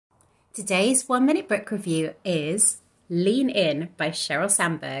Today's 1 minute book review is Lean In by Sheryl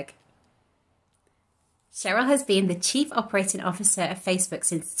Sandberg. Sheryl has been the Chief Operating Officer of Facebook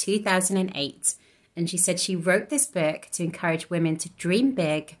since 2008, and she said she wrote this book to encourage women to dream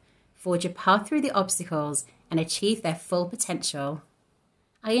big, forge a path through the obstacles, and achieve their full potential.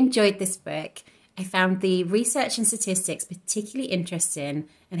 I enjoyed this book. I found the research and statistics particularly interesting,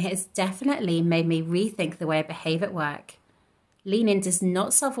 and it has definitely made me rethink the way I behave at work. Lean In does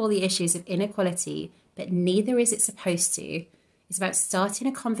not solve all the issues of inequality, but neither is it supposed to. It's about starting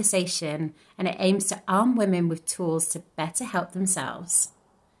a conversation, and it aims to arm women with tools to better help themselves.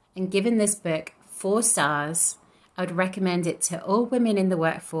 And given this book 4 stars, I would recommend it to all women in the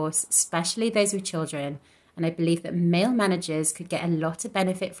workforce, especially those with children, and I believe that male managers could get a lot of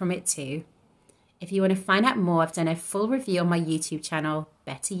benefit from it too. If you want to find out more, I've done a full review on my YouTube channel,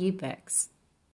 Better You Books.